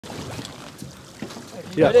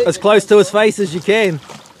Yeah, as close to his face as you can.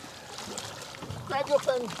 Grab your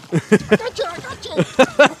fin. I got you, I got you.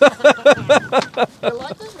 You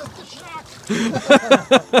like this, Mr. Shark?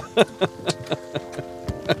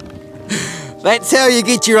 That's how you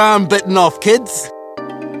get your arm bitten off, kids.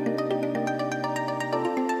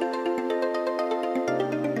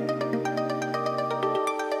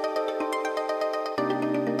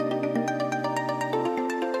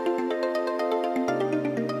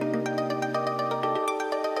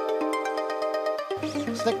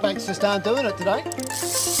 Stickbacks just aren't doing it today.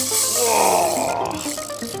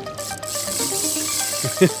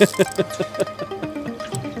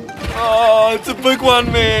 Oh, it's a big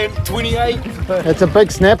one, man. 28. It's a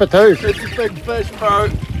big snapper too. It's a big fish, bro.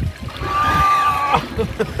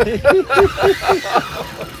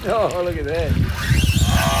 Oh, look at that.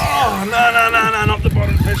 Oh, no, not the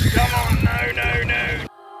bottom fish. Come on, no.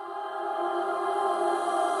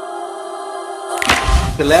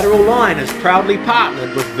 The Lateral Line is proudly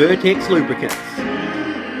partnered with Vertex Lubricants.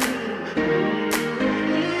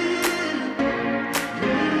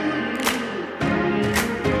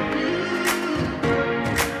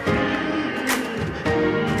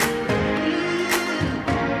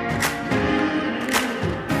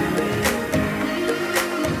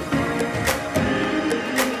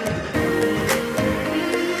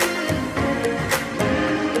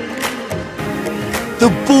 The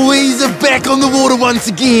boys are back on the water once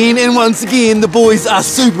again, and once again the boys are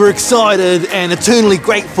super excited and eternally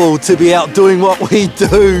grateful to be out doing what we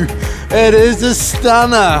do. It is a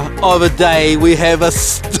stunner of a day. We have a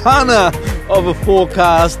stunner of a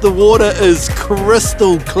forecast. The water is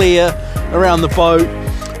crystal clear around the boat.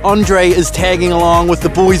 Andre is tagging along with the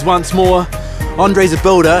boys once more. Andre's a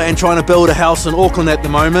builder and trying to build a house in Auckland at the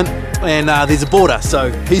moment, and there's a border,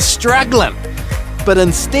 so he's struggling. But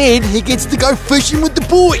instead, he gets to go fishing with the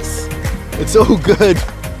boys. It's all good.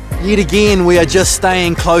 Yet again, we are just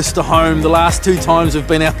staying close to home. The last 2 times we've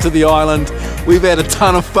been out to the island, we've had a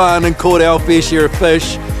ton of fun and caught our fair share of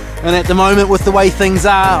fish. And at the moment, with the way things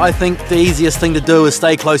are, I think the easiest thing to do is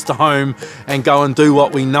stay close to home and go and do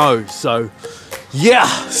what we know. So, yeah,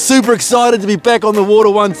 super excited to be back on the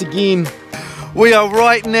water once again. We are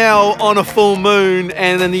right now on a full moon,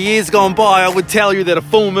 and in the years gone by I would tell you that a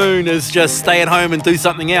full moon is just stay at home and do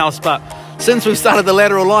something else, but since we've started the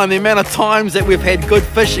Lateral Line, the amount of times that we've had good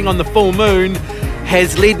fishing on the full moon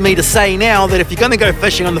has led me to say now that if you're going to go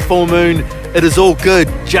fishing on the full moon, it is all good.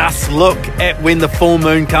 Just look at when the full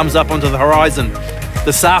moon comes up onto the horizon.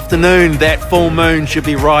 This afternoon that full moon should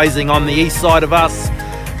be rising on the east side of us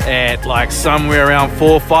at like somewhere around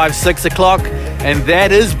 4, 5, 6 o'clock, and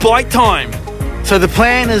that is bite time. So the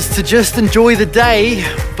plan is to just enjoy the day,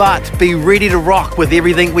 but be ready to rock with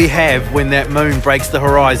everything we have when that moon breaks the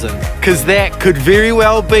horizon. Because that could very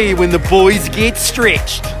well be when the boys get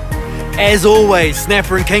stretched. As always,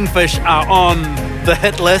 snapper and kingfish are on the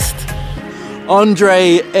hit list.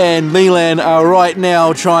 Andre and Milan are right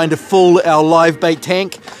now trying to full our live bait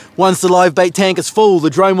tank. Once the live bait tank is full, the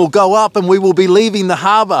drone will go up and we will be leaving the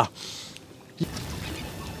harbour.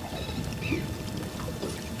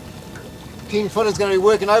 King Footer's going to be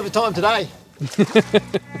working overtime today.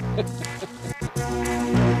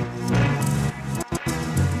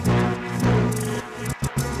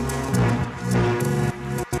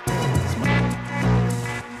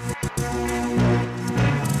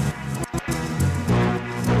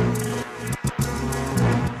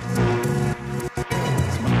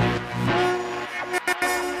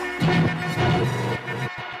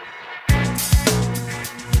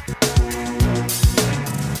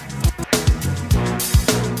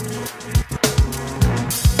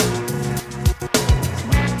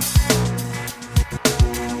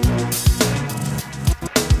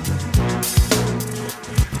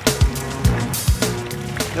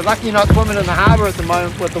 You're lucky you're not swimming in the harbour at the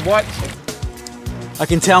moment with the whites. I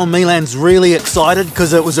can tell Milan's really excited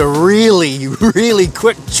because it was a really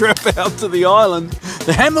quick trip out to the island.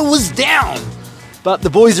 The hammer was down, but the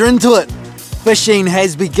boys are into it. Fishing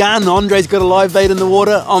has begun. Andre's got a live bait in the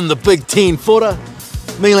water on the big 10-footer.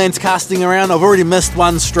 Milan's casting around. I've already missed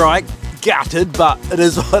one strike. Gutted, but it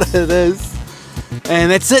is what it is. And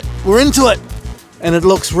that's it. We're into it. And it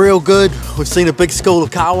looks real good. We've seen a big school of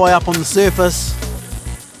kahawai up on the surface.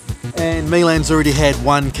 And Milan's already had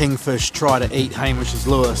one kingfish try to eat Hamish's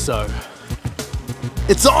lure, so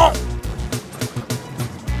it's on!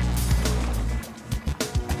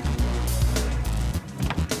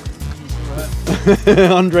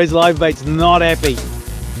 Andre's live bait's not happy.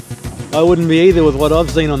 I wouldn't be either with what I've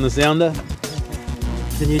seen on the sounder.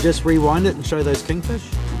 Can you just rewind it and show those kingfish?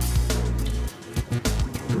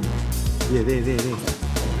 Yeah, there.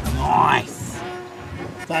 Nice!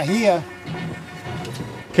 They're here.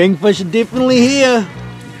 Kingfish are definitely here.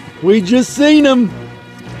 We just seen them.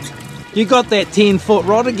 You got that 10-foot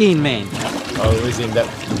rod again, man. Oh, where's in that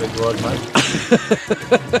big rod, mate?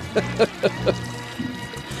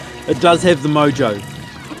 It does have the mojo.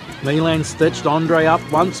 Milan stitched Andre up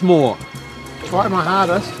once more. Try my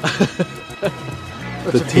hardest.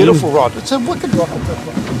 It's a beautiful rod. It's a wicked rod.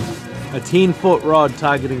 A 10-foot rod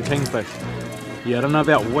targeting kingfish. Yeah, I don't know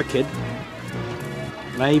about wicked.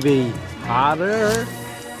 Maybe harder.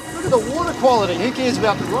 Look at the water quality. Who cares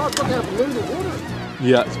about the rod? Look how blue the water is.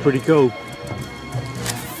 Yeah, it's pretty cool.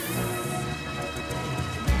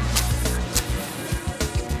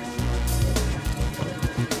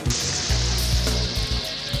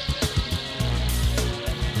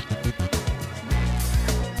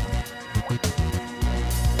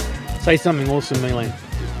 Say something awesome, Milan.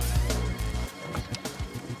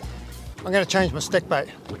 I'm going to change my stick bait.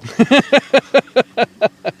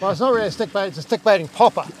 Well, it's not really a stick bait, it's a stick baiting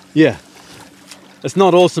popper. Yeah. It's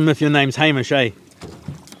not awesome if your name's Hamish, eh?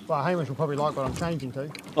 Well, Hamish will probably like what I'm changing to.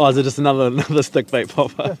 Oh, is it just another stick bait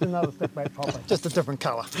popper? Just another stick bait popper, just a different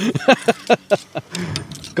colour.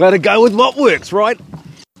 Gotta go with what works, right?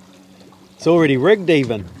 It's already rigged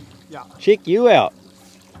even. Yeah. Check you out.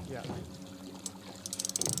 Yeah.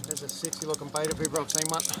 That's a sexy looking bait if ever I've seen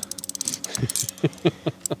one.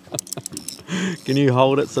 Can you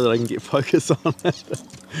hold it so that I can get focus on it?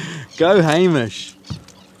 Go Hamish.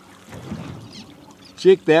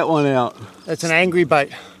 Check that one out. That's an angry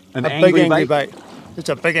bait. An big angry bait. It's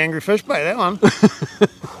a big angry fish bait, that one.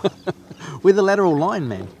 With a lateral line,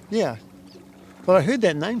 man. Yeah. But I heard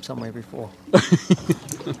that name somewhere before.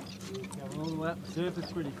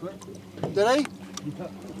 Surface pretty quick. Did he? Yeah.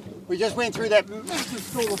 We just went through that massive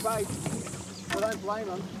school of bait. I don't blame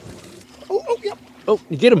him. Oh, yep. Oh,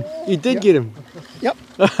 you get him. You did get him. Yep.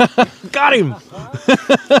 Got him.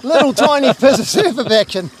 Little tiny piece of surface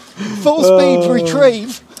action. Full speed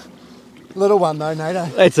retrieve. Little one though, Nato.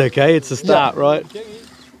 That's okay. It's a start, right?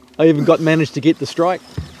 I even managed to get the strike.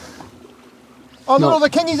 Oh, look at all the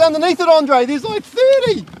kingies underneath it, Andre. There's like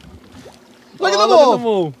 30. Look at them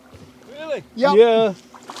all. Really? Yep. Yeah.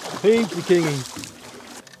 Heaps of kingies.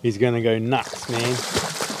 He's going to go nuts, man.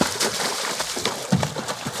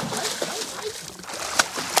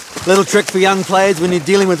 Little trick for young players when you're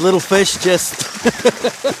dealing with little fish, just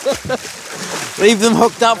leave them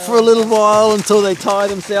hooked up for a little while until they tire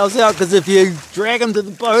themselves out, because if you drag them to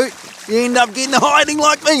the boat, you end up getting hiding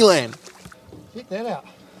like Milan. Check that out.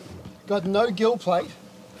 Got no gill plate.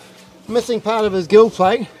 Missing part of his gill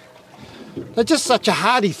plate. They're just such a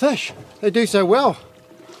hardy fish. They do so well.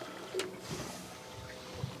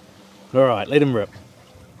 All right, let him rip.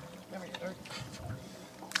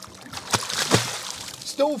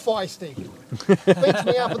 Still feisty. Beats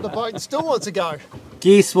me up at the boat and still wants to go.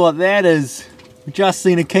 Guess what that is? We've just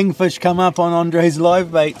seen a kingfish come up on Andre's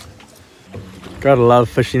live bait. Gotta love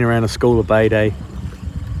fishing around a school of bait, eh?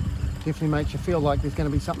 Definitely makes you feel like there's going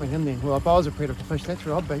to be something in there. Well, if I was a predator fish, that's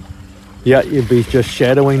where I'd be. Yeah, you'd be just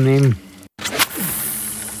shadowing them.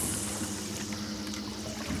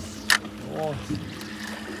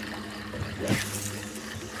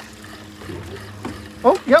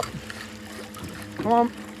 Oh, yep. Come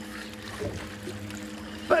on.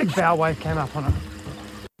 Big bow wave came up on it.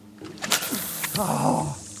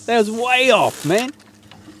 Oh. That was way off, man.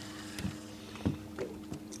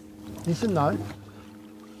 Yes and no.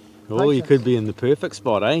 Oh, you could be in the perfect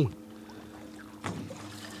spot, eh?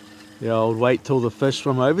 The old wait till the fish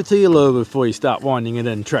swim over to your lure before you start winding it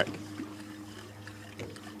in trick.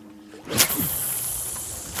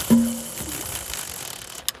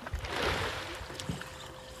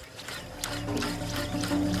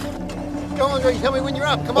 Go on, Andre, tell me when you're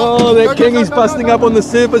up. Come on. Oh, that kingy's busting up on the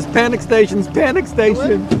surface. Panic stations, panic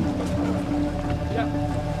station.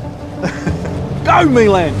 Go,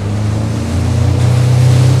 Milan.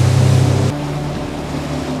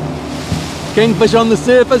 Kingfish on the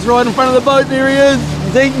surface right in front of the boat. There he is.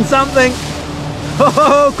 He's eating something.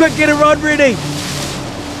 Oh, quick, get a rod ready.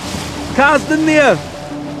 Cast in there.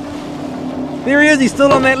 There he is. He's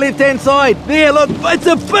still on that left-hand side. There, look. It's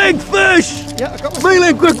a big fish. Yeah, I got my...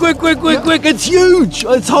 Milan, quick, quick, quick, quick, quick. It's huge.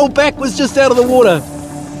 Its whole back was just out of the water.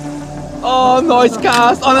 Oh, nice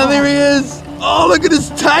cast. Oh, no, there he is. Oh, look at his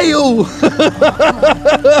tail.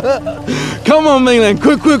 Come on, Milan.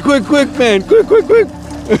 Quick, quick, quick, quick, man. Quick, quick, quick.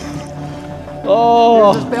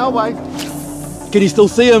 Oh. There's his bow wave. Can you still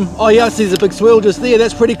see him? Oh, yes, there's a big swirl just there.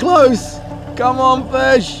 That's pretty close. Come on,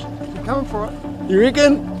 fish. You're coming for it. You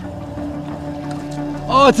reckon?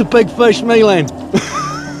 Oh, it's a big fish, Milan.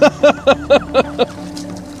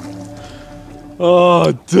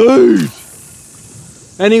 Oh, dude.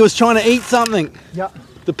 And he was trying to eat something. Yep.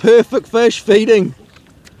 The perfect fish feeding.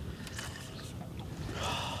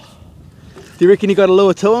 Do you reckon you got a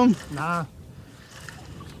lure to him? Nah.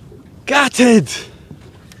 Gutted!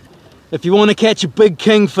 If you want to catch a big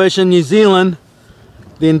kingfish in New Zealand,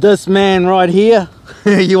 then this man right here,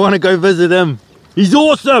 you want to go visit him. He's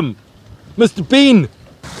awesome! Mr. Ben!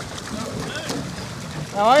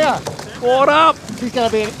 How are ya? What up? It's going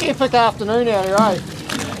to be an epic afternoon out here, eh?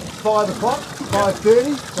 5 o'clock,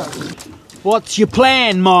 5:30. What's your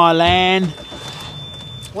plan, Milan?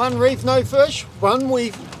 One reef, no fish. One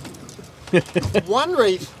reef. One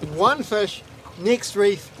reef, one fish. Next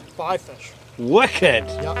reef, 5 fish. Wicked!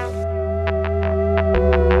 Yep.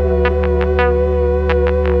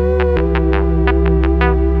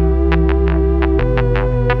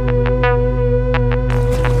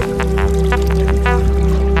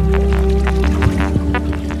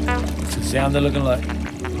 Sound they're looking like.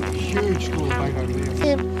 Huge school of bait over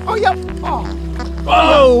there. Oh, yep. Oh.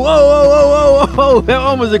 Whoa, whoa, whoa, whoa, whoa, whoa! That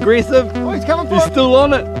one was aggressive. Oh, he's coming for He's it. still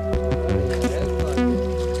on it.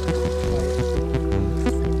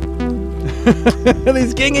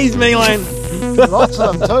 These kingies, Milan. Lots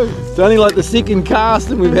of them too. It's only like the second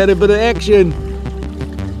cast and we've had a bit of action.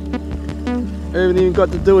 Haven't even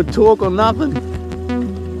got to do a talk or nothing.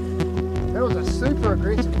 That was a super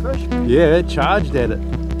aggressive fish. Yeah, it charged at it.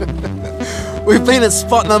 We've been at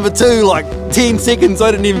spot number 2 like 10 seconds.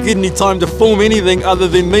 I didn't even get any time to film anything other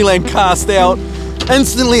than Milan cast out.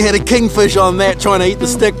 Instantly had a kingfish on that trying to eat the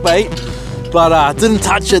stick bait, but didn't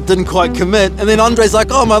touch it, didn't quite commit. And then Andre's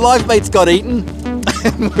like, oh, my live bait's got eaten.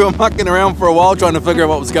 And we were mucking around for a while trying to figure out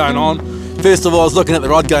what was going on. First of all, I was looking at the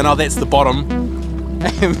rod going, oh, that's the bottom.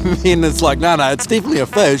 And then it's like, no, it's definitely a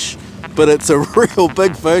fish, but it's a real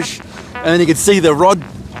big fish. And then you can see the rod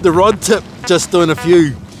tip just doing a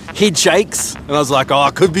few head shakes. And I was like, oh,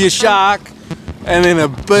 it could be a shark. And then a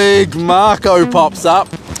big Mako pops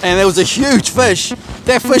up, and there was a huge fish.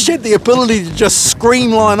 That fish had the ability to just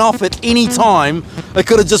scream line off at any time. It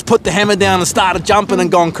could have just put the hammer down and started jumping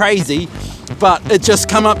and gone crazy, but it just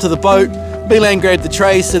come up to the boat. Milan grabbed the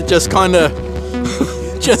trace, it just kind of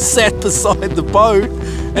just sat beside the boat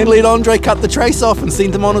and let Andre cut the trace off and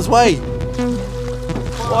sent him on his way.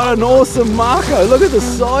 What an awesome Mako! Look at the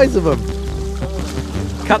size of him.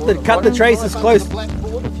 Cut the trace as close.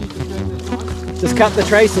 Just cut the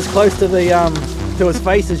trace as close to the to his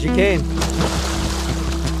face as you can.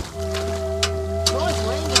 Nice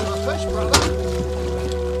landing of a fish, brother.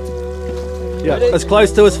 Yeah, as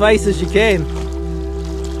close to his face as you can.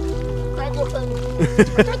 Grab your fin.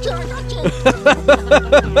 I got you, I got you.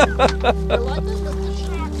 You like this, Mr.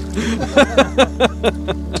 Shark?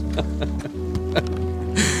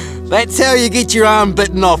 That's how you get your arm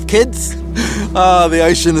bitten off, kids. Oh, the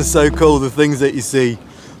ocean is so cool, the things that you see.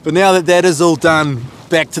 But now that that is all done,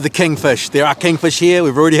 back to the kingfish. There are kingfish here,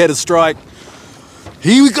 we've already had a strike.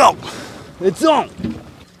 Here we go, it's on.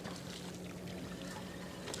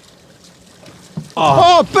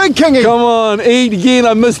 Oh, big kingy. Come on, eat again.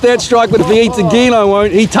 I missed that strike, but if he eats again, I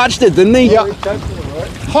won't. He touched it, didn't he? Yeah.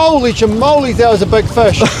 Holy chamoly, that was a big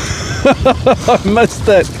fish. I missed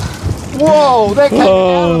it. Whoa, that came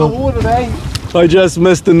out of the water, eh? I just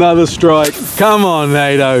missed another strike. Come on,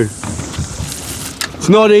 Nato. It's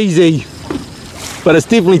not easy, but it's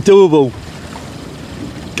definitely doable.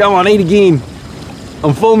 Come on, eat again.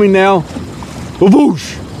 I'm filming now.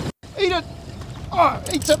 Whoosh. Eat it. Oh,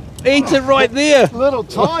 eats it. Eats it right there. Little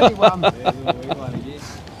tiny one.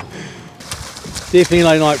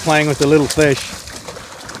 Definitely like playing with the little fish.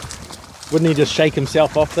 Wouldn't he just shake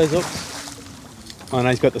himself off those hooks? Oh no,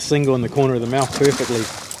 he's got the single in the corner of the mouth perfectly.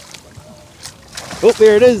 Oh,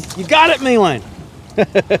 there it is. You got it, Milan.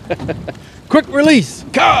 Quick release.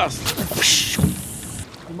 Cast.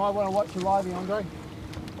 You might want to watch your livey, Andre.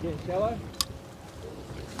 Get shallow.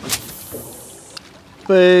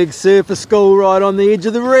 Big surfer school right on the edge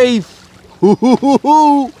of the reef.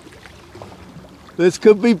 Ooh, this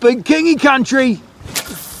could be big kingy country.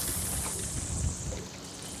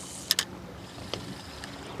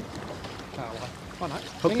 Oh, no.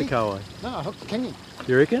 Hook the Kingy? kawai. No, I hooked the kingy.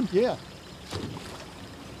 You reckon? Yeah.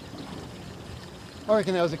 I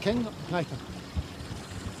reckon that was a king, Nathan.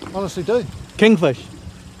 Honestly do. Kingfish.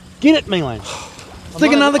 Get it, Milan.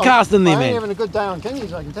 Stick another cast in there, I ain't man. having a good day on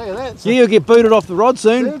kingies, I can tell you that. So Yeah, you'll get booted off the rod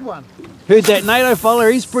soon. third one. Heard that NATO fella,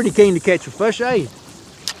 he's pretty keen to catch a fish, eh?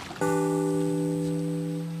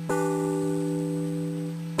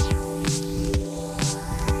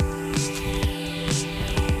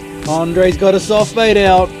 Andre's got a soft bait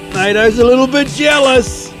out. NATO's a little bit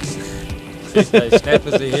jealous. Those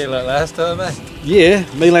snappers are here like last time, eh? Yeah,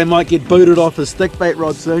 Milan might get booted off his stick bait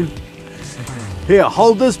rod soon. Here,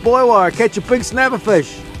 hold this boy while I catch a big snapper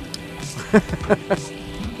fish.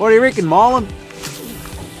 What do you reckon, Milan?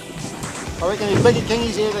 I reckon there's bigger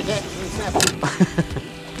kingies here than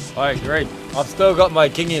snapper. I agree. I've still got my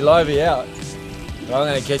kingy livey out. But I'm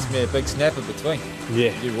going to catch me a big snapper between.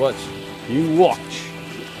 Yeah. You watch. You watch.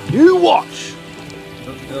 You watch.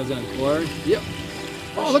 That was on quarry. Yep.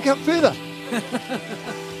 Oh, look out further.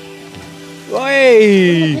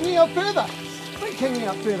 Hey! Kingy out further. Big kingy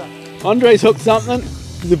out further. Andre's hooked something.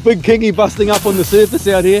 There's a big kingy busting up on the surface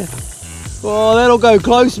out here. Oh, that'll go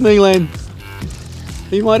close, Milan.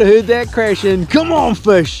 He might have heard that crashing. Come on,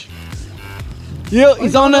 fish. Yeah,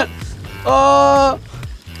 he's on it. Oh,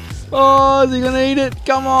 is he going to eat it?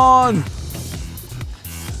 Come on.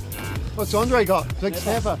 What's Andre got? Big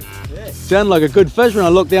snapper. Yeah. Sounded like a good fish when I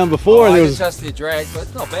looked down before. I There can was... trust the drag, but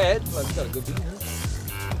it's not bad. Like, it's got a good beat.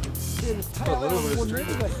 It's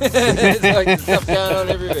like there's stuff going on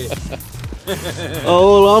everywhere.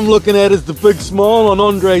 Oh, all I'm looking at is the big smile on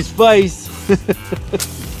Andre's face. Yeah,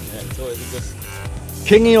 it's always a good.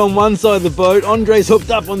 Kingy on one side of the boat, Andre's hooked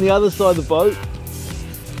up on the other side of the boat.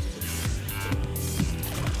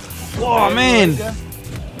 Oh man!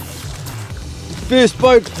 First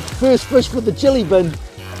fish for the chili bin.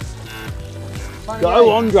 Go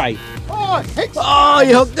Andre! Oh, heaps. Oh,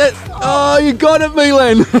 you hooked it! Oh, you got it,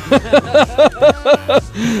 Milan!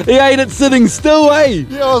 He ate it sitting still, eh?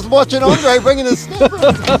 Yeah, I was watching Andre bringing his snapper.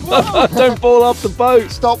 Wow. Don't fall off the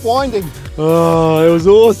boat. Stop winding. Oh, it was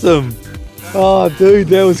awesome. Oh, dude,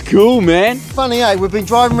 that was cool, man. Funny, eh? We've been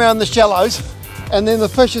driving around the shallows and then the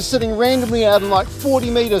fish is sitting randomly out in like 40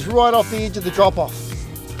 metres right off the edge of the drop-off.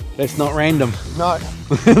 That's not random. No.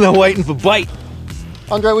 They're waiting for bait.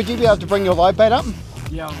 Andre, would you be able to bring your live bait up?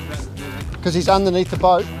 Yeah, I'm about to do that. Because he's underneath the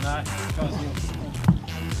boat. No,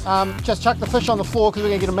 Just chuck the fish on the floor because we're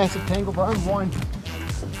going to get a massive tangle for him. Wind,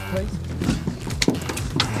 please.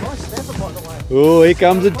 Nice snapper, by the way. Oh, here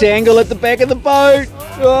comes a tangle at the back of the boat.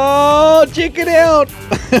 Oh, check it out.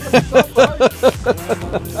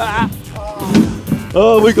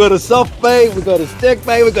 Oh, we got a soft bait, we got a stick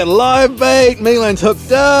bait, we got a live bait. Milan's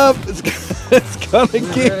hooked up. It's gonna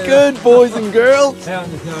get good, boys and girls.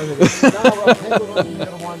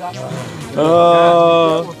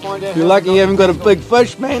 Oh, you're lucky you haven't got a big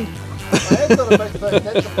fish, man. I have got a big fish,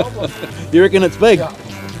 that's the problem. You reckon it's big? Yeah.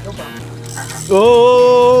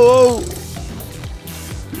 Oh.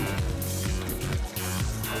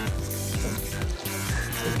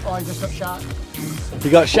 Oh, he just got shark. You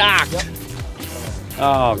got sharked. Yep.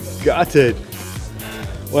 Oh, gutted.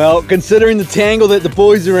 Well, considering the tangle that the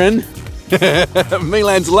boys are in,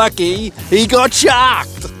 Milan's lucky he got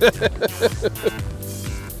sharked.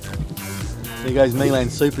 There goes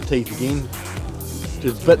Milan's super teeth again.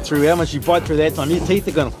 Just bit through. How much you bite through that time, your teeth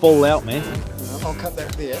are going to fall out, man. I'll cut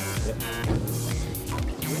that there. Yep.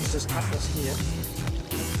 Let's just cut this here.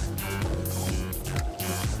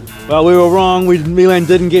 Well, we were wrong. Milan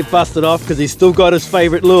didn't get busted off because he's still got his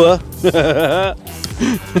favourite lure.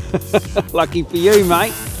 Lucky for you,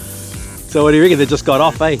 mate. So what do you reckon? They just got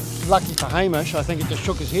off, eh? Lucky for Hamish, I think it just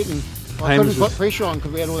shook his head and I couldn't put pressure on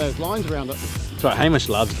because we had all those lines around it. That's right, Hamish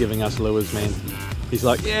loves giving us lures, man. He's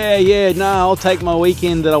like, yeah, no, I'll take my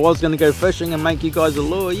weekend that I was going to go fishing and make you guys a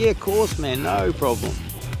lure. Yeah, of course, man, no problem.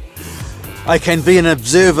 I can be an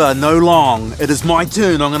observer no long. It is my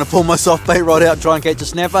turn. I'm going to pull my soft bait rod out, try and catch a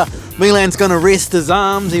snapper. Milan's going to rest his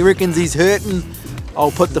arms. He reckons he's hurting. I'll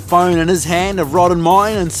put the phone in his hand, a rod in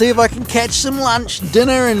mine, and see if I can catch some lunch,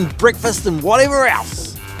 dinner, and breakfast, and whatever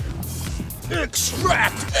else.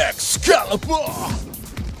 Extract Excalibur!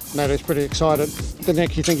 Nato's pretty excited. Didn't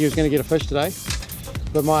actually think he was going to get a fish today,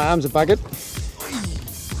 but my arms are buggered.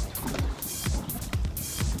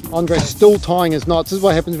 Andre's still tying his knots. This is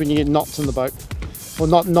what happens when you get knots in the boat. Well,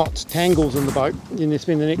 not knots, tangles in the boat. You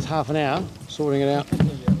spend the next half an hour sorting it out.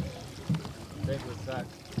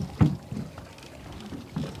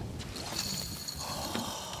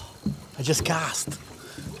 I just cast.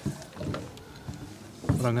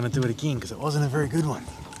 But I'm going to do it again because it wasn't a very good one.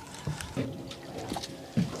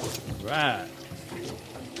 Right.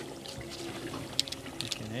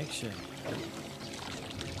 Connection.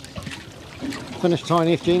 Finished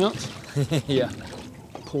tying FG knots. Yeah.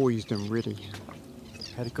 Poised and ready.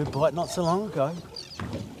 Had a good bite not so long ago.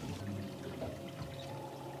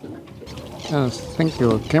 I think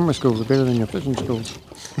your camera skills are better than your fishing skills.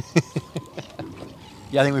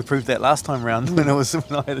 Yeah, I think we proved that last time round when I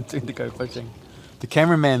had a turn to go fishing. The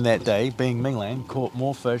cameraman that day, being Milan, caught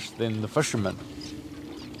more fish than the fisherman.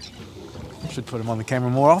 Should put him on the camera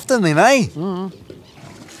more often then, eh? Mm.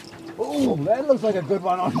 Oh, that looks like a good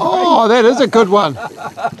one. Oh, that is a good one.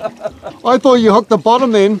 I thought you hooked the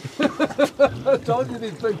bottom then. I told you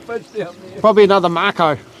there's big fish down there. Probably another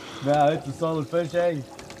Mako. No, it's a solid fish, eh?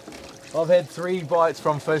 I've had 3 bites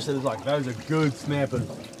from fish that is like, those are good snappers.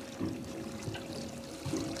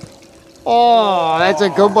 Oh, that's a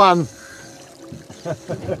good one.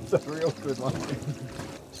 That's a real good one.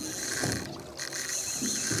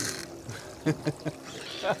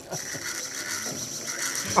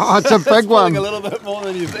 Oh, it's a big one. A little bit more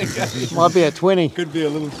than you think. Might be a 20. Could be a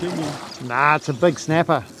little kingy. Nah, it's a big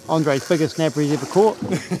snapper. Andre's biggest snapper he's ever caught.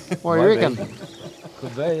 What do you reckon?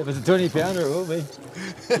 Could be. If it's a 20 pounder, it will be.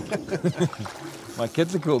 My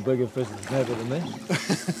kids have caught bigger fish and snapper than me.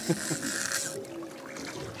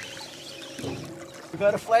 We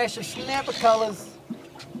got a flash of snapper colours.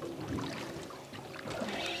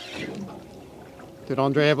 Did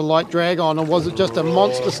Andre have a light drag on, or was it just a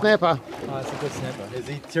monster snapper? Oh, it's a good snapper. Has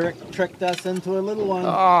he tricked us into a little one? Oh,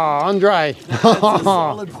 Andre. That's a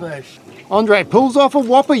solid fish. Andre pulls off a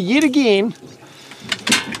whopper yet again.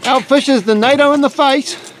 Outfishes the NATO in the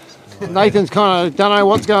face. Nathan's kind of don't know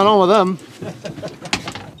what's going on with him.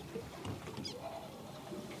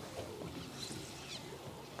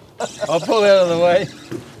 I'll pull out of the way.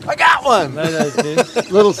 I got one! No, no,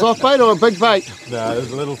 dude. Little soft bait or a big bait? No,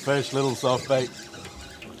 there's a little fish, little soft bait.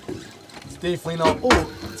 It's definitely not.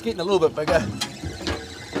 Oh, it's getting a little bit bigger.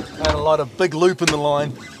 And a lot of big loop in the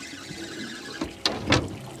line.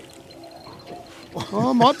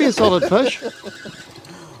 Oh, might be a solid fish.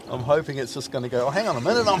 I'm hoping it's just going to go, oh, hang on a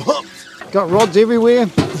minute, I'm hooked. Got rods everywhere.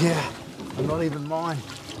 Yeah, and not even mine.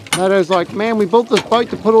 NATO's like, man, we built this boat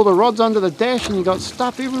to put all the rods under the dash and you got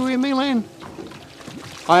stuff everywhere, Milan.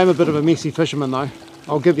 I am a bit of a messy fisherman though.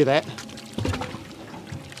 I'll give you that.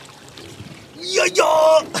 Yeah!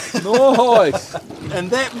 Nice! And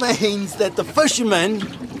that means that the fisherman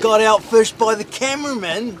got outfished by the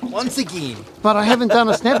cameraman once again. But I haven't done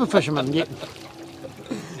a snapper fisherman yet.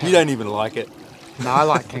 You don't even like it. No, I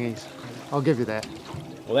like kingies. I'll give you that.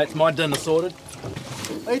 Well, that's my dinner sorted.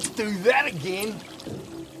 Let's do that again.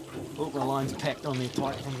 Oh, my line's packed on there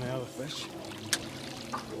tight from the other fish.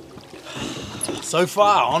 So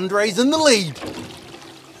far, Andre's in the lead.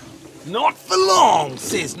 Not for long,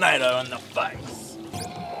 says NATO in the face.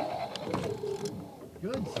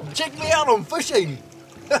 Good. Check me out on fishing.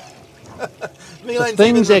 The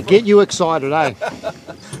things that get you excited, eh?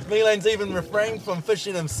 Milan's even refrained from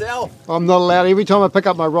fishing himself. I'm not allowed. Every time I pick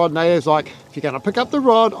up my rod, NATO's like, if you're going to pick up the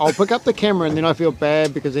rod, I'll pick up the camera, and then I feel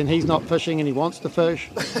bad because then he's not fishing and he wants to fish.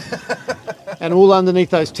 And all underneath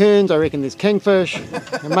those turns, I reckon there's kingfish.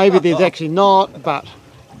 And maybe there's actually not, but...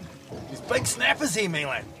 There's big snappers here,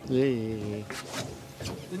 Milan. Yeah.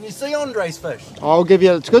 Didn't you see Andre's fish? I'll give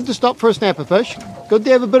you... It's good to stop for a snapper fish. Good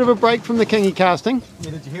to have a bit of a break from the kingy casting.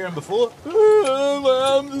 Yeah, did you hear him before? Oh, my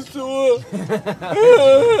arms are sore.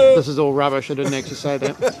 This is all rubbish. I didn't actually say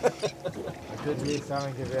that. I could hear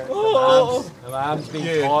something about my arms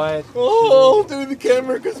being tired. Oh, I'll do the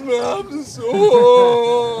camera because my arms are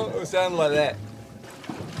sore. It sounded like that.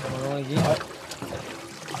 Come on again.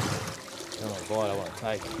 Oh my god, I want to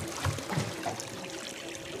take.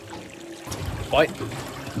 Bite.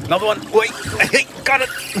 Another one. Wait. Got it.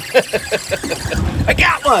 I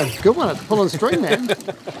got one. Good one. It's pulling string, man.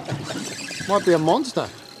 Might be a monster.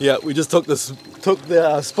 Yeah, we just took the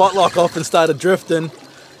spot lock off and started drifting.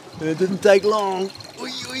 And it didn't take long. Oi,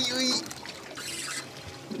 oi, oi.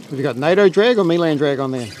 Have you got NATO drag or Milan drag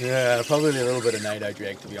on there? Yeah, probably a little bit of NATO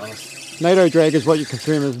drag, to be honest. NATO drag is what you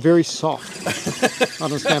confirm is very soft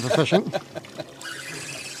on snapper fishing.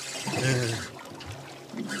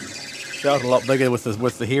 Felt a lot bigger with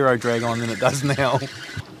the hero drag on than it does now.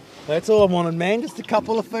 That's all I wanted, man. Just a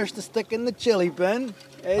couple of fish to stick in the chili bin,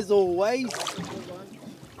 as always.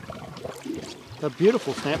 They're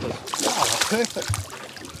beautiful snappers. Oh, perfect.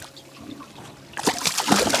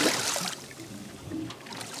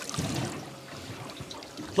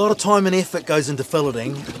 A lot of time and effort goes into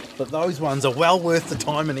filleting, but those ones are well worth the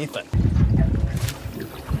time and effort.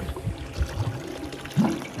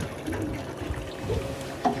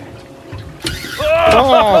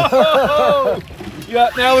 Oh. Yeah,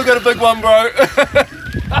 now we've got a big one, bro.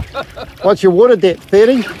 What's your water depth?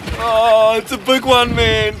 30? Oh, it's a big one,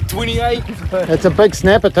 man. 28. It's a big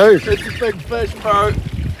snapper too. It's a big fish, bro.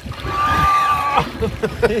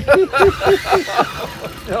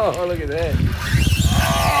 Oh, look at that.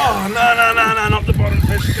 Oh, no, not the bottom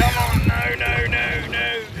fish. Come on, no.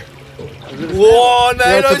 Whoa, no,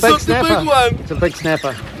 Yeah, it's not the big one. It's a big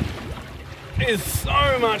snapper. There's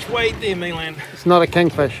so much weight there, Milan. It's not a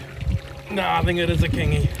kingfish. No, I think it is a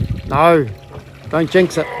kingy. No, don't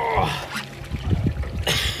jinx it. Oh.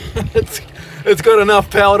 It's got enough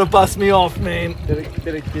power to bust me off, man. Did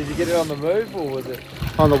you get it on the move or was it?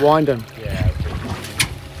 On the winding. Yeah.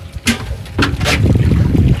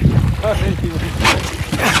 I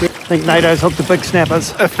think NATO's hooked the big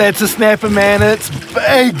snappers. If that's a snapper, man, it's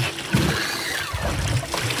big.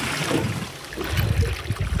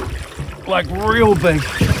 Like real big.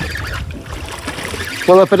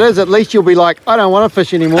 Well, if it is, at least you'll be like, I don't want to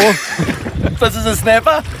fish anymore. If this is a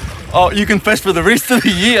snapper, oh, you can fish for the rest of the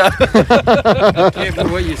year. Careful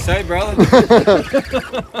what you say, brother.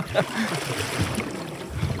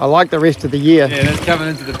 I like the rest of the year. Yeah, that's coming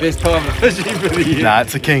into the best time of fishing for the year. Nah,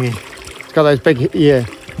 it's a kingy. It's got those big, yeah.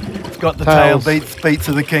 It's got the Tails. tail beats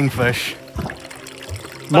of the kingfish.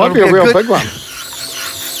 Might be a real big one.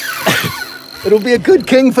 It'll be a good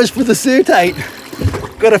kingfish for the surtate.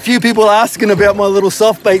 Got a few people asking about my little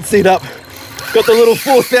soft bait setup. Got the little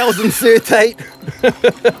 4000 surtate,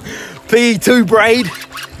 PE2 braid,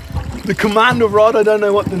 the commander rod, I don't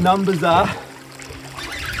know what the numbers are.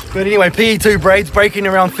 But anyway, PE2 braid's breaking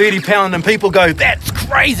around 30 pound and people go, that's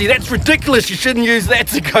crazy, that's ridiculous, you shouldn't use that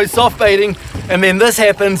to go soft baiting. And then this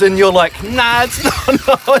happens and you're like, nah, it's not,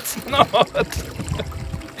 no, it's not.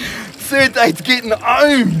 Surtate's getting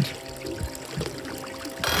owned.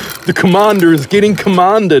 The commander is getting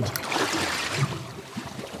commanded.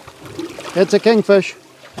 It's a kingfish.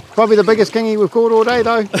 Probably the biggest kingy we've caught all day,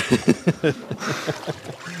 though. It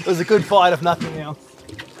was a good fight, if nothing else.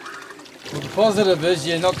 Well, the positive is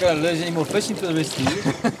you're not going to lose any more fishing for the rest of the year.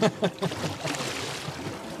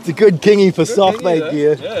 It's a good kingy for soft kingy, bait though.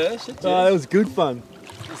 gear. Yeah, shit, Oh, yeah. that was good fun.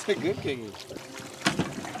 It's a good kingy.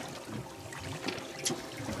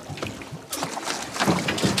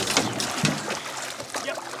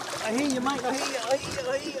 Yep, I hear you, mate. I hear you. I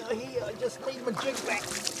hear you. I just need my jig back.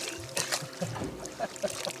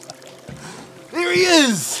 There he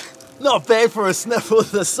is. Not bad for a sniffer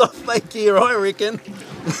with the soft bait gear, I reckon.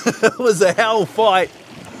 It was a hell fight.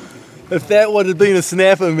 If that would have been a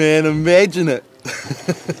snapper, man, imagine it.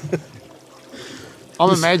 I'm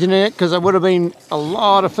imagining it because it would have been a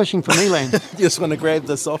lot of fishing for Milan. Just want to grab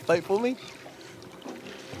the soft bait for me?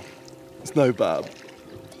 It's no barb.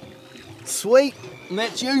 Sweet, and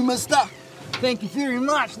that's you, mister. Thank you very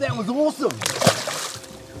much, that was awesome.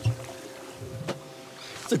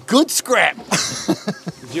 It's a good scrap.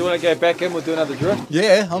 Do you want to go back in? We'll do another drift.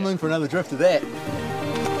 Yeah, I'm in for another drift of that.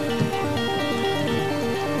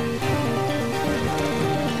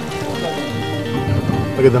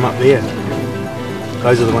 Look at them up there.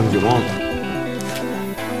 Those are the ones you want.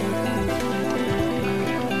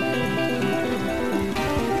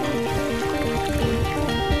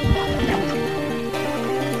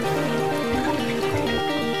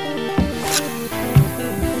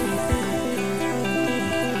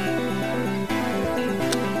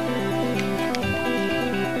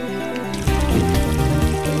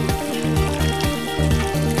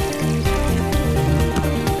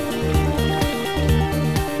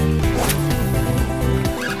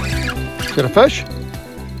 Is it a fish?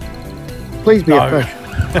 Please be No. a fish.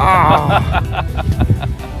 Ah,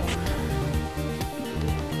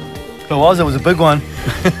 If it was a big one.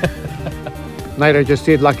 NATO just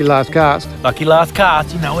said lucky last cast. Lucky last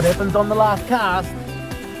cast, you know what happens on the last cast.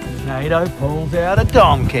 NATO pulls out a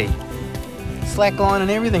donkey. Slack line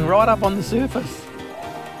and everything right up on the surface.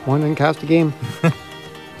 One and cast again.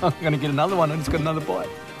 I'm gonna get another one, I just got another bite.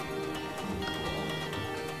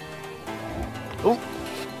 Oh,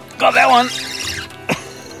 got that one.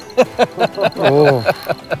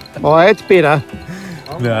 Oh, that's better.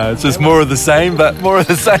 No, it's just more of the same, but more of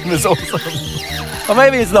the same is awesome. Or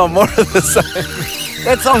maybe it's not more of the same.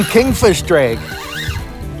 That's on kingfish drag.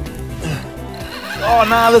 Oh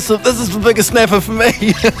no, this is the biggest snapper for me.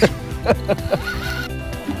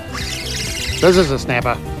 This is a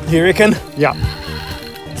snapper. You reckon? Yeah.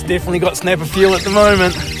 It's definitely got snapper fuel at the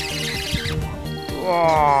moment.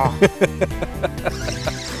 Oh,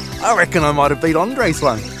 I reckon I might have beat Andre's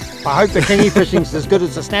one. I hope the kingy fishing's as good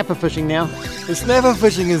as the snapper fishing now. The snapper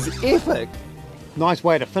fishing is epic. Nice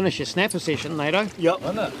way to finish your snapper session, NATO. Yep.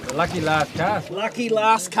 Wasn't it? The lucky last cast. Lucky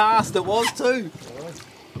last cast it was too.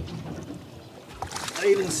 I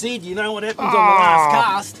even said, you know what happens on the last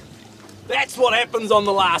cast? That's what happens on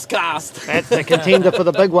the last cast. That's the contender for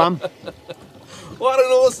the big one. What an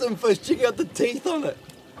awesome fish. Check out the teeth on it.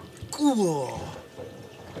 Ooh.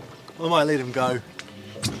 I might let him go.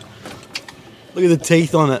 Look at the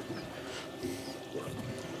teeth on it.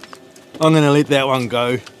 I'm going to let that one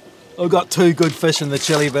go. I've got two good fish in the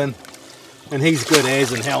chili bin, and he's good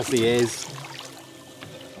as and healthy as.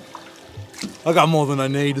 I got more than I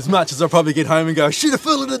need, as much as I'll probably get home and go, should have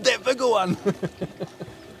filleted that bigger one.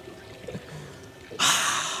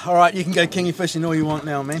 All right, you can go kingy fishing all you want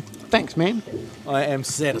now, man. Thanks, man. I am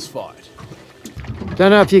satisfied. Don't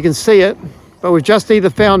know if you can see it, but we've just either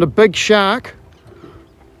found a big shark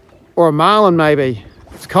or a marlin maybe.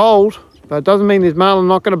 It's cold, but it doesn't mean there's marlin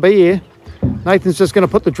not going to be here. Nathan's just going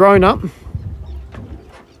to put the drone up,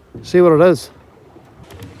 see what it is.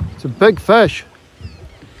 It's a big fish,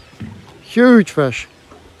 huge fish.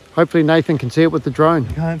 Hopefully Nathan can see it with the drone.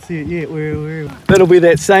 Can't see it yet. Where? That'll be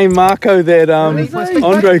that same Mako that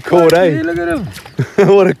Andre caught, eh? Yeah, look at him.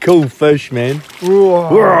 What a cool fish, man.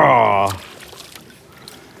 Whoa.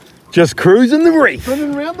 Just cruising the reef.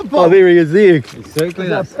 Running around the Oh, boat. there he is there.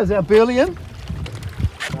 Is our burley in? Yep.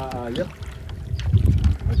 I'll get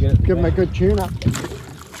it. Give him a good tune up.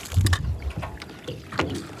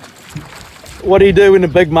 What do you do when the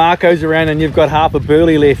big Marco's around and you've got half a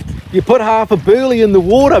burley left? You put half a burley in the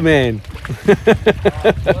water, man.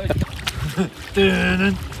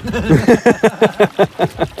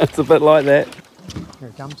 It's a bit like that. Here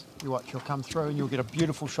he comes. You watch, he'll come through and you'll get a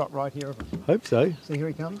beautiful shot right here of him. Hope so. See, here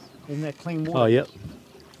he comes, in that clean water. Oh, yep.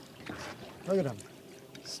 Look at him.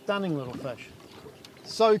 Stunning little fish.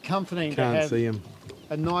 So comforting to Can't have see him.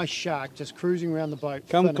 a nice shark just cruising around the boat.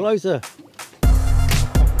 Come spinning. closer.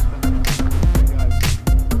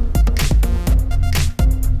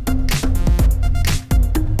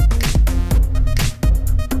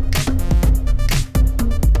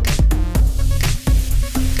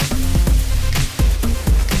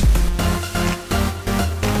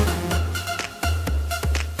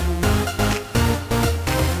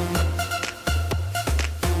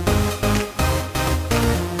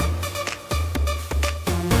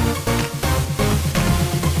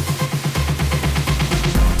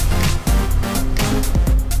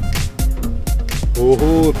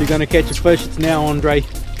 Oh, if you're going to catch a fish, it's now, Andre.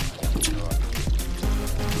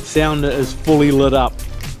 Sounder is fully lit up.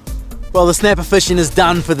 Well, the snapper fishing is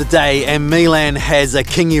done for the day, and Milan has a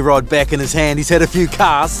kingy rod back in his hand. He's had a few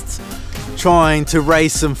casts trying to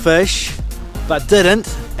raise some fish, but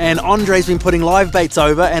didn't. And Andre's been putting live baits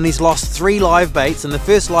over, and he's lost 3 live baits. And the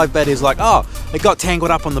first live bait is like, oh, it got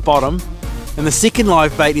tangled up on the bottom. And the second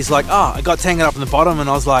live bait is like, oh, it got tangled up on the bottom. And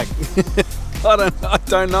I was like, I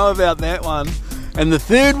don't know about that one. And the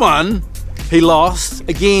third one he lost,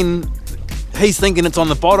 again, he's thinking it's on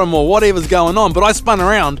the bottom or whatever's going on, but I spun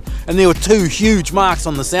around and there were 2 huge marks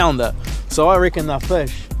on the sounder, so I reckon they're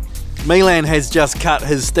fish. Milan has just cut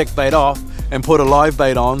his stick bait off and put a live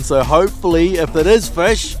bait on, so hopefully if it is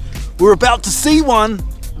fish, we're about to see one.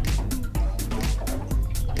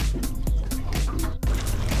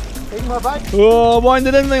 Eating my bait? Oh, wind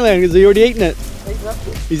it in, Milan, because he already eaten it. Eating up.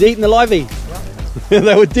 He's eating the livey.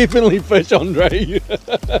 They were definitely fish, Andre.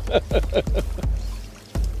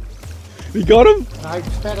 You got him? No,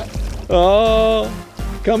 spat it. Oh,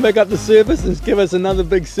 come back up the surface and give us another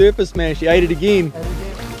big surface smash. He ate it again. And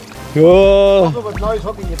again. Oh, Probably with nose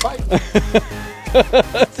hooking your bait.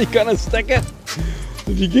 is he gonna stick it?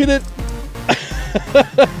 Did you get it?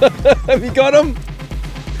 Have you got him?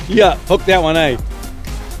 Yeah, hook that one, eh?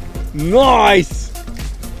 Nice!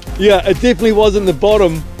 Yeah, it definitely wasn't the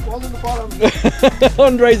bottom. One in the bottom.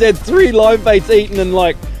 Andre's had 3 live baits eaten in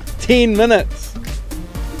like 10 minutes.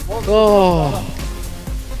 Oh,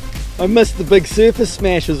 I missed the big surface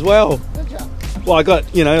smash as well. Did ya? Well, I got,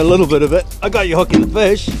 you know, a little bit of it. I got you hooking the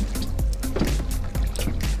fish.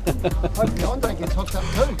 Hopefully Andre gets hooked up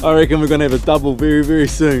too. I reckon we're going to have a double very, very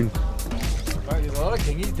soon. There's a lot of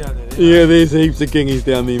kingies down there. Yeah, there's heaps of kingies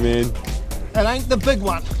down there, man. It ain't the big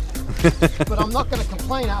one. But I'm not going to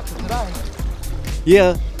complain after today.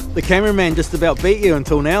 Yeah, the cameraman just about beat you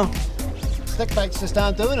until now. Stick baits just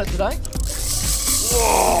aren't doing it today.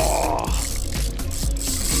 Oh.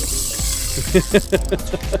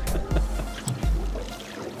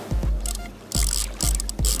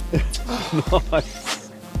 Nice.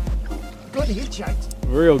 Good head shakes.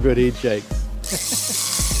 Real good head shakes.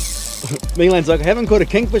 Milan's like, I haven't caught a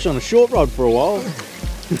kingfish on a short rod for a while.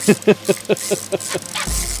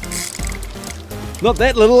 Not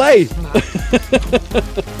that little, eh? No.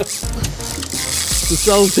 The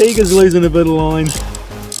Soul Tiger's losing a bit of line.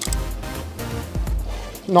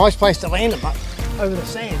 Nice place to land it, but over the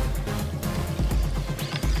sand.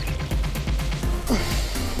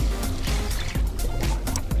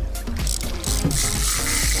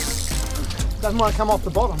 Doesn't want to come off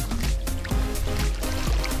the bottom.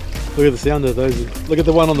 Look at the sound of those. Look at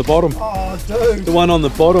the one on the bottom. Oh, dude. The one on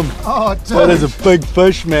the bottom. Oh, dude. That is a big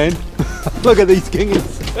fish, man. Look at these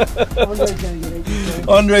kingies. Andre's going to get eaten.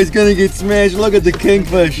 Andre's gonna get smashed. Look at the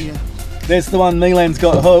kingfish. Yeah. That's the one Milan's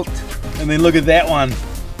got hooked. And then look at that one.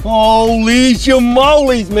 Holy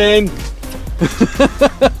shamolies, man.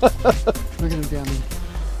 Look at him down there.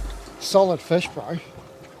 Solid fish, bro.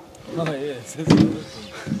 Oh yes.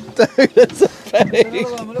 Dude, it's a pig.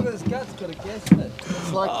 Another one, look at his guts, got a gash in it.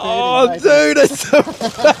 It's like 30, Oh, mate. dude, it's a...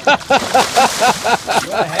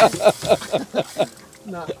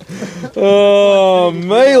 No. Oh,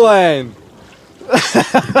 Milan.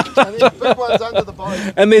 And there's big ones under the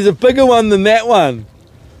boat. And there's a bigger one than that one.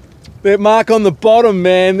 That mark on the bottom,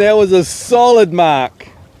 man, that was a solid mark.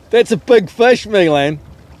 That's a big fish, Milan.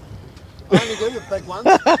 I only do the big ones.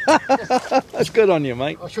 That's good on you,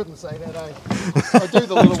 mate. I shouldn't say that, eh? I do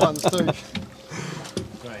the little ones too.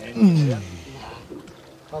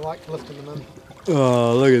 I like lifting them in.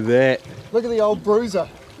 Oh, look at that. Look at the old bruiser.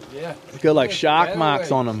 Yeah. It's got like shark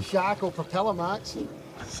marks on them. Shark or propeller marks.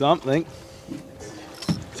 Something.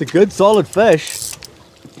 It's a good, solid fish.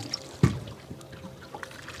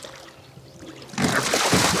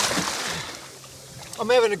 I'm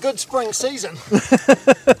having a good spring season.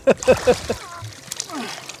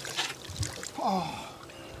 Oh.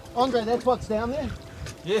 Andre, that's what's down there?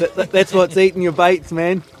 Yeah. That's what's eating your baits,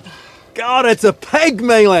 man. God, it's a pig,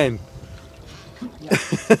 Milan. Yeah.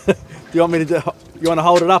 Do you want me to do? You want to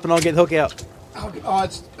hold it up and I'll get the hook out? Oh,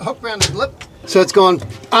 it's hooked around his lip. So it's gone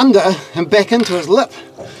under and back into his lip.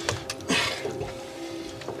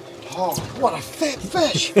 Oh, what a fat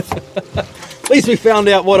fish. At least we found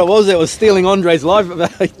out what it was that was stealing Andre's life.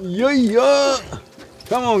 Yeah.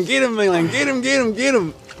 Come on, get him, Milan. Get him, get him, get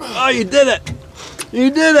him. Oh, you did it.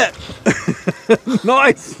 You did it.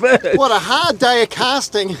 Nice fish. What a hard day of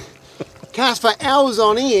casting. Cast for hours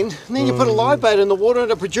on end, and then you put a live bait in the water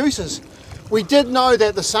and it produces. We did know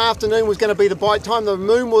that this afternoon was going to be the bite time. The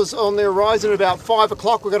moon was on the horizon at about 5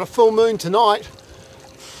 o'clock. We've got a full moon tonight.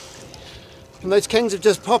 And those kings have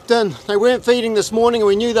just popped in. They weren't feeding this morning and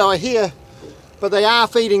we knew they were here, but they are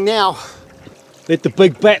feeding now. Let the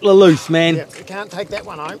big battler loose, man. Yeah, you can't take that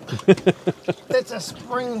one home. That's a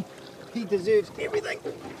spring. He deserves everything.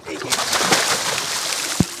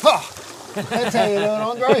 Oh, that's how you do it,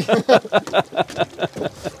 Andre.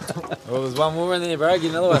 Well, there's one more in there, bro. Get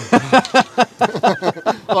another one.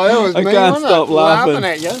 Oh, that was I me, can't wasn't stop it? laughing.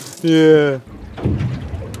 At you. Yeah.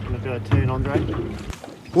 I'm going to do a turn, Andre.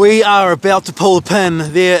 We are about to pull the pin.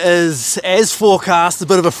 There is, as forecast, a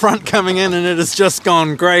bit of a front coming in and it has just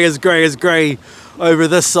gone grey as grey over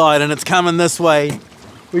this side and it's coming this way.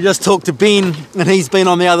 We just talked to Ben and he's been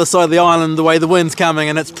on the other side of the island the way the wind's coming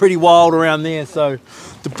and it's pretty wild around there. So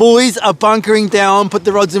the boys are bunkering down, put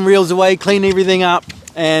the rods and reels away, clean everything up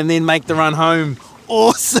and then make the run home.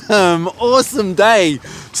 Awesome day.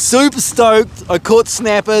 Super stoked. I caught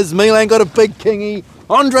snappers. Milan got a big kingy.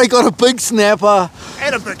 Andre got a big snapper.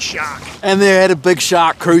 And a big shark. And there had a big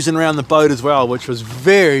shark cruising around the boat as well, which was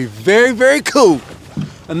very, very, very cool.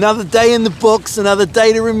 Another day in the books, another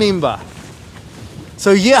day to remember.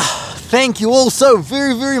 So yeah, thank you all so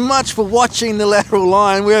very, very much for watching the Lateral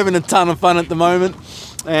Line. We're having a ton of fun at the moment.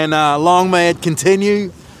 And long may it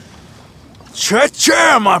continue.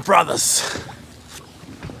 Cha-cha, my brothers.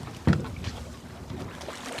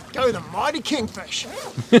 Go the mighty kingfish.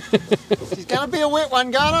 He's going to be a wet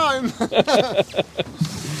one going home.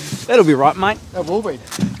 That'll be right, mate. That will be.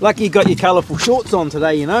 Lucky you got your colourful shorts on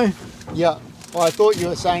today, you know. Yeah. Well, I thought you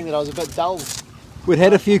were saying that I was a bit dull. We'd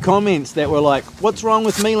had a few comments that were like, what's wrong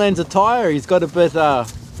with Milan's attire? He's got a bit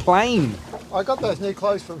plain. I got those new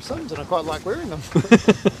clothes from Sims and I quite like wearing them.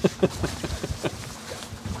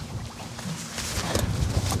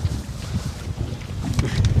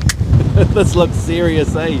 This looks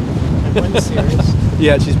serious, eh? And wind's serious.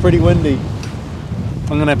 Yeah, she's pretty windy.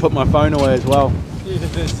 I'm going to put my phone away as well. Yeah,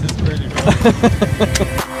 this is pretty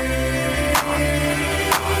bad.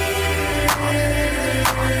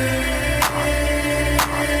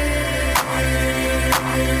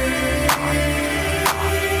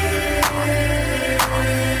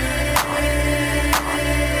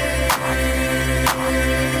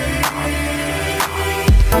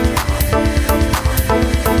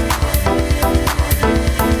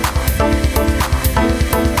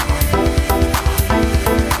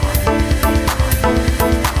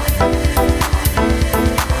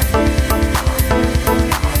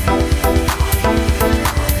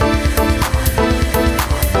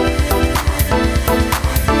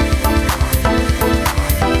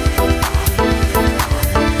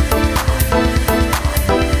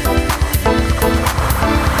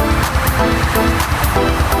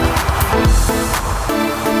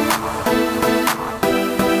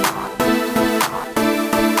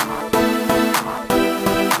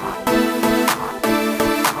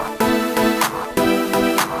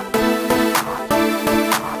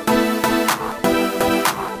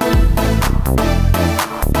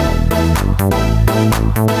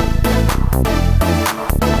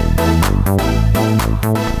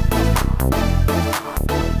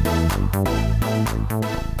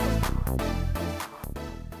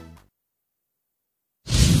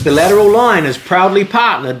 The Lateral Line is proudly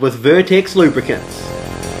partnered with Vertex Lubricants.